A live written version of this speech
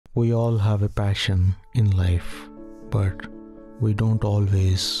We all have a passion in life, but we don't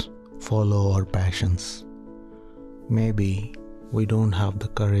always follow our passions. Maybe we don't have the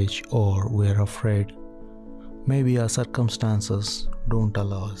courage or we're afraid. Maybe our circumstances don't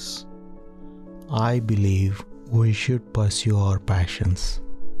allow us. I believe we should pursue our passions,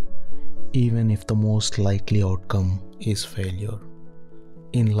 even if the most likely outcome is failure.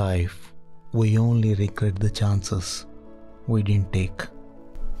 In life, we only regret the chances we didn't take.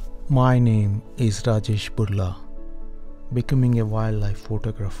 My name is Rajesh Burla. Becoming a wildlife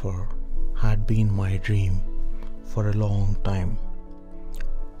photographer had been my dream for a long time.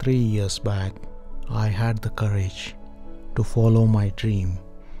 3 years back, I had the courage to follow my dream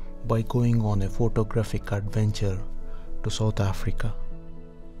by going on a photographic adventure to South Africa.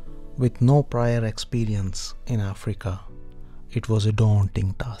 With no prior experience in Africa, it was a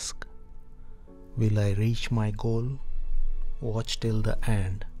daunting task. Will I reach my goal? Watch till the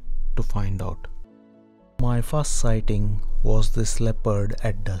end to find out. My first sighting was this leopard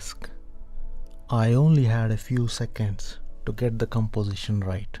at dusk. I only had a few seconds to get the composition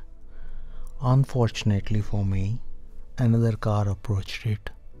right. Unfortunately for me, another car approached it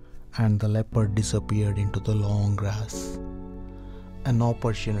and the leopard disappeared into the long grass. An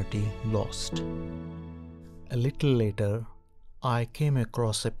opportunity lost. A little later, I came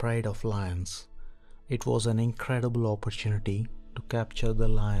across a pride of lions. It was an incredible opportunity to capture the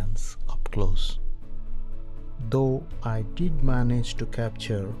lions up close. Though I did manage to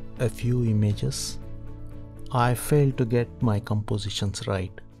capture a few images, I failed to get my compositions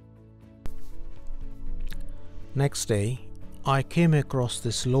right. Next day, I came across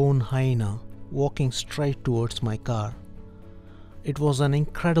this lone hyena walking straight towards my car. It was an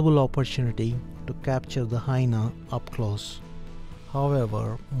incredible opportunity to capture the hyena up close.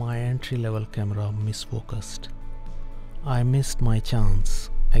 However, my entry-level camera misfocused. I missed my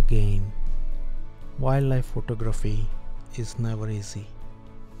chance again. Wildlife photography is never easy.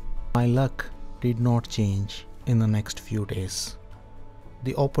 My luck did not change in the next few days.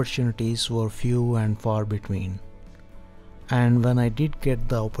 The opportunities were few and far between. And when I did get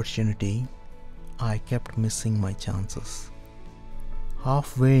the opportunity, I kept missing my chances.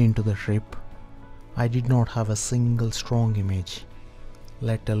 Halfway into the trip, I did not have a single strong image,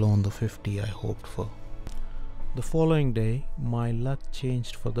 let alone the 50 I hoped for. The following day, my luck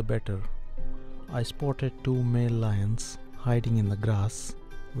changed for the better. I spotted 2 male lions hiding in the grass,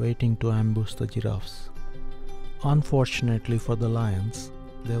 waiting to ambush the giraffes. Unfortunately for the lions,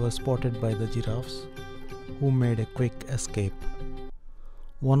 they were spotted by the giraffes, who made a quick escape.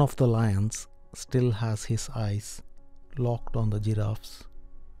 One of the lions still has his eyes locked on the giraffes,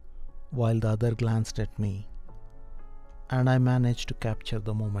 while the other glanced at me, and I managed to capture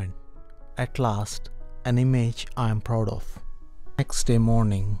the moment. At last, an image I am proud of. Next day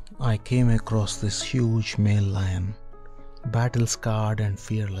morning, I came across this huge male lion, battle-scarred and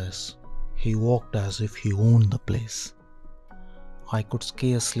fearless. He walked as if he owned the place. I could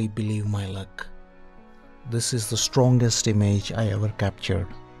scarcely believe my luck. This is the strongest image I ever captured.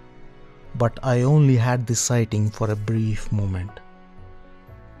 But I only had this sighting for a brief moment.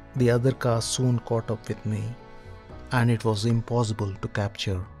 The other cars soon caught up with me, and it was impossible to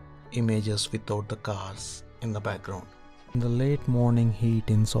capture images without the cars in the background. In the late morning heat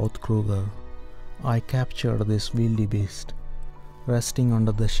in South Kruger, I captured this wildebeest resting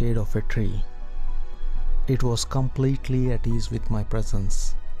under the shade of a tree. It was completely at ease with my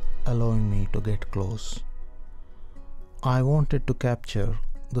presence, allowing me to get close. I wanted to capture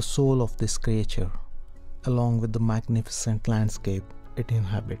the soul of this creature, along with the magnificent landscape it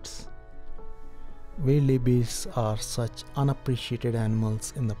inhabits. Wildebeests are such unappreciated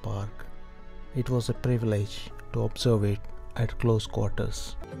animals in the park. It was a privilege to observe it at close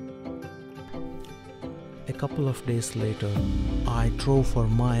quarters. A couple of days later, I drove for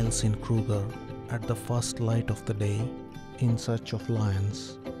miles in Kruger at the first light of the day in search of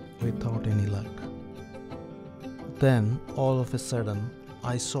lions without any luck. Then, all of a sudden,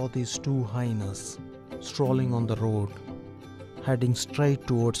 I saw these 2 hyenas strolling on the road, heading straight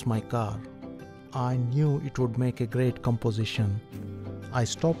towards my car. I knew it would make a great composition. I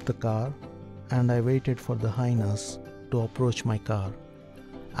stopped the car and I waited for the hyenas to approach my car.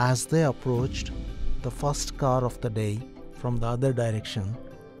 As they approached, the first car of the day from the other direction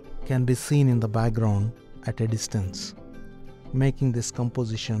can be seen in the background at a distance, making this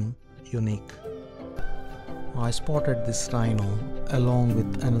composition unique. I spotted this rhino along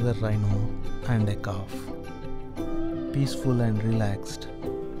with another rhino and a calf. Peaceful and relaxed,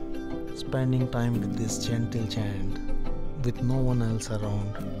 spending time with this gentle giant with no one else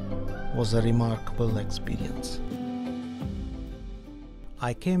around was a remarkable experience.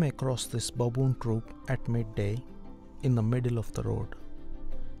 I came across this baboon troop at midday in the middle of the road.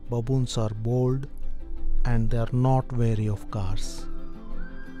 Baboons are bold and they are not wary of cars,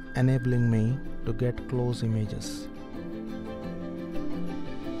 enabling me to get close images.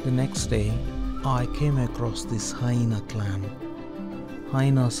 The next day, I came across this hyena clan.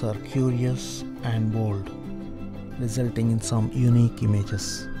 Hyenas are curious and bold, resulting in some unique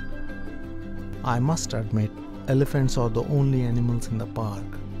images. I must admit, elephants are the only animals in the park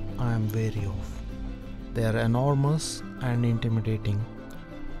I am wary of. They are enormous and intimidating,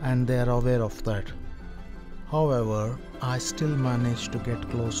 and they are aware of that. However, I still managed to get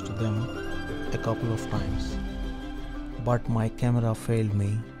close to them a couple of times, but my camera failed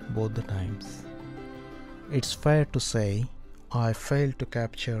me both the times. It's fair to say I failed to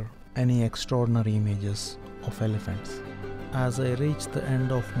capture any extraordinary images of elephants. As I reached the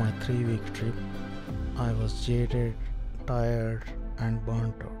end of my 3-week trip, I was jaded, tired, and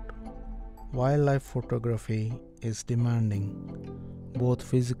burnt out. Wildlife photography is demanding, both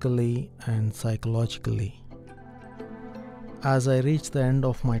physically and psychologically. As I reached the end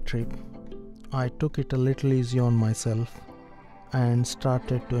of my trip, I took it a little easy on myself and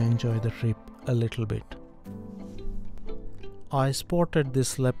started to enjoy the trip a little bit. I spotted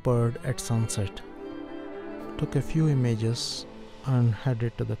this leopard at sunset, took a few images, and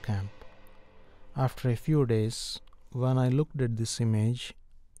headed to the camp. After a few days, when I looked at this image,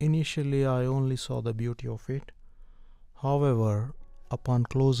 initially I only saw the beauty of it. However, upon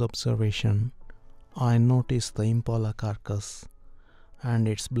close observation, I noticed the impala carcass and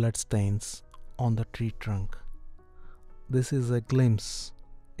its bloodstains on the tree trunk. This is a glimpse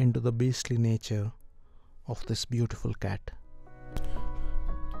into the beastly nature of this beautiful cat.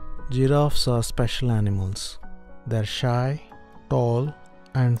 Giraffes are special animals. They are shy, tall,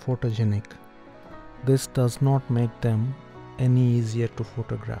 and photogenic. This does not make them any easier to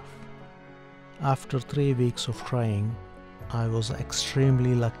photograph. After 3 weeks of trying, I was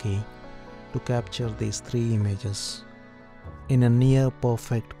extremely lucky to capture these 3 images in a near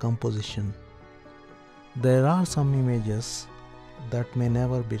perfect composition. There are some images that may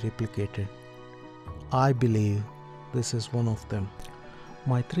never be replicated. I believe this is one of them.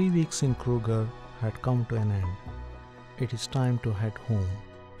 My 3 weeks in Kruger had come to an end. It is time to head home.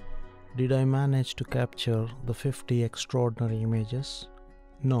 Did I manage to capture the 50 extraordinary images?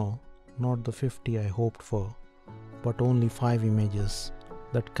 No, not the 50 I hoped for, but only 5 images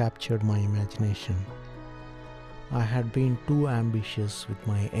that captured my imagination. I had been too ambitious with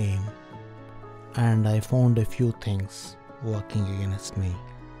my aim, and I found a few things working against me.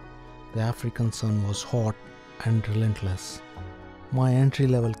 The African sun was hot and relentless. My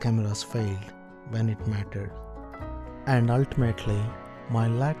entry-level cameras failed when it mattered, and ultimately, my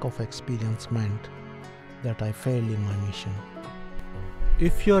lack of experience meant that I failed in my mission.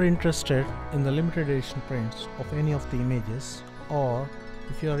 If you are interested in the limited edition prints of any of the images, or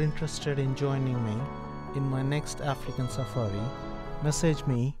if you are interested in joining me in my next African safari, message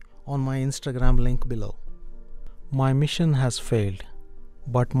me on my Instagram link below. My mission has failed,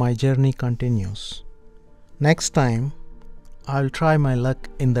 but my journey continues. Next time, I'll try my luck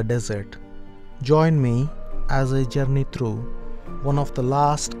in the desert. Join me as I journey through one of the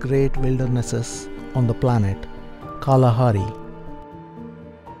last great wildernesses on the planet, Kalahari.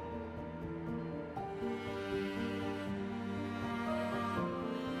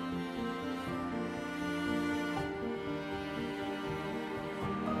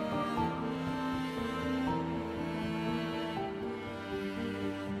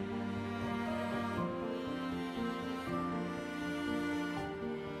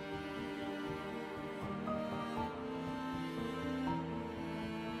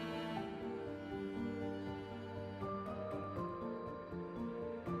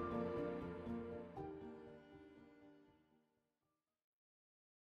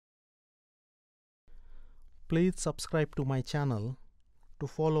 Please subscribe to my channel to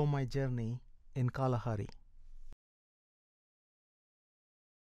follow my journey in Kalahari.